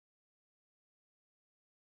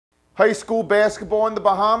High school basketball in the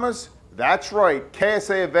Bahamas? That's right,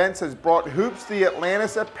 KSA Events has brought hoops to the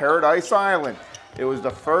Atlantis at Paradise Island. It was the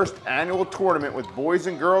first annual tournament with boys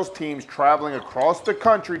and girls teams traveling across the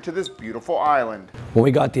country to this beautiful island. When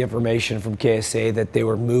we got the information from KSA that they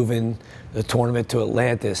were moving the tournament to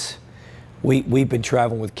Atlantis, we've been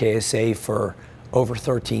traveling with KSA for over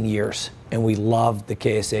 13 years, and we loved the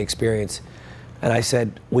KSA experience. And I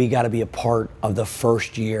said, we got to be a part of the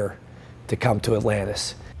first year to come to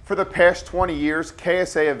Atlantis. For the past 20 years,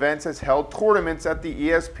 KSA Events has held tournaments at the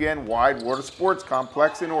ESPN Wide Water Sports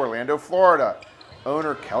Complex in Orlando, Florida.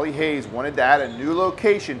 Owner Kelly Hayes wanted to add a new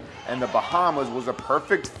location, and the Bahamas was a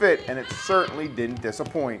perfect fit, and it certainly didn't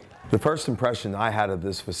disappoint. The first impression I had of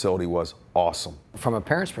this facility was awesome. From a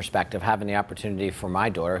parent's perspective, having the opportunity for my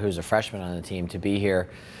daughter, who's a freshman on the team, to be here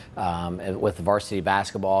with varsity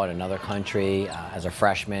basketball in another country as a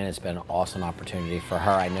freshman, it's been an awesome opportunity for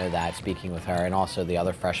her. I know that, speaking with her, and also the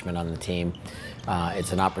other freshmen on the team.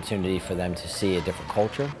 It's an opportunity for them to see a different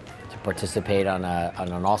culture, to participate on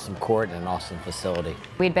an awesome court and an awesome facility.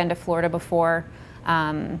 We'd been to Florida before.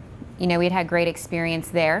 You know, we'd had great experience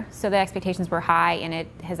there, so the expectations were high, and it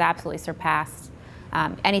has absolutely surpassed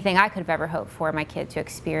anything I could have ever hoped for my kid to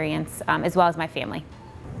experience, as well as my family.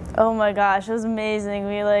 Oh my gosh, it was amazing.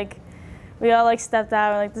 We all stepped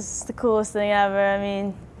out and we're like, this is the coolest thing ever. I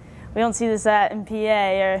mean, we don't see this in PA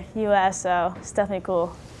or US, so it's definitely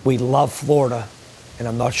cool. We love Florida, and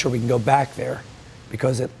I'm not sure we can go back there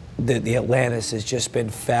because the Atlantis has just been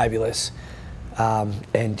fabulous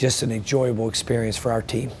and just an enjoyable experience for our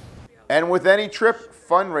team. And with any trip,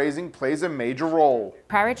 fundraising plays a major role.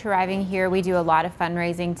 Prior to arriving here, we do a lot of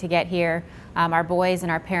fundraising to get here. Our boys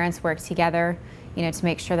and our parents work together, you know, to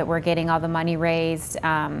make sure that we're getting all the money raised, you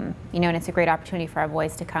know, and it's a great opportunity for our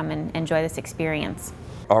boys to come and enjoy this experience.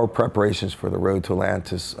 Our preparations for the road to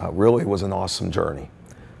Atlantis really was an awesome journey.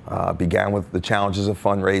 Began with the challenges of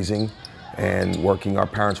fundraising and our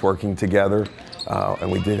parents working together,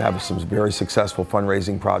 and we did have some very successful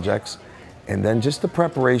fundraising projects. And then just the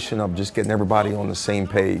preparation of just getting everybody on the same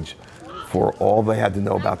page for all they had to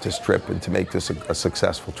know about this trip and to make this a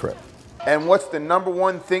successful trip. And what's the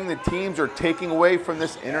 #1 thing the teams are taking away from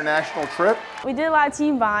this international trip? We did a lot of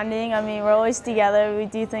team bonding. I mean, we're always together. We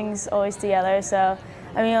do things always together. So,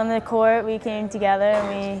 I mean, on the court, we came together and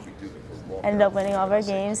we ended up winning all of our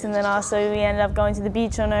games. And then also we ended up going to the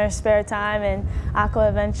beach on our spare time and aqua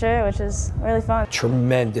adventure, which was really fun.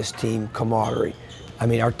 Tremendous team camaraderie. I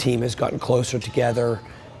mean, our team has gotten closer together,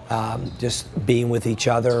 just being with each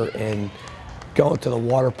other and going to the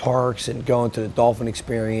water parks and going to the dolphin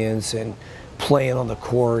experience and playing on the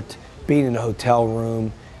court, being in a hotel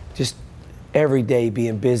room, just every day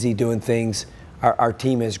being busy doing things. Our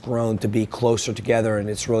team has grown to be closer together, and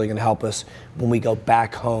it's really going to help us when we go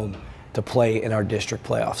back home to play in our district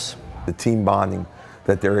playoffs. The team bonding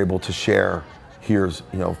that they're able to share here,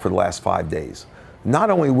 you know, for the last 5 days, not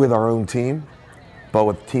only with our own team, but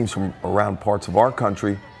with teams from around parts of our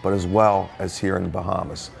country, but as well as here in the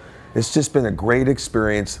Bahamas. It's just been a great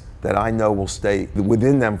experience that I know will stay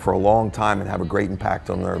within them for a long time and have a great impact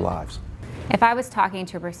on their lives. If I was talking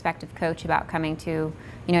to a prospective coach about coming to, you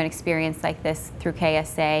know, an experience like this through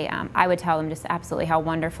KSA, I would tell them just absolutely how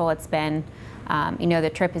wonderful it's been. You know, the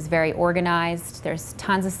trip is very organized. There's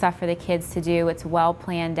tons of stuff for the kids to do. It's well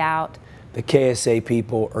planned out. The KSA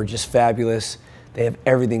people are just fabulous. They have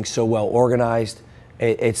everything so well organized.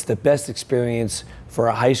 It's the best experience for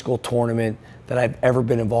a high school tournament that I've ever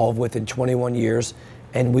been involved with in 21 years,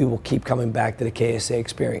 and we will keep coming back to the KSA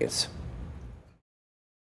experience.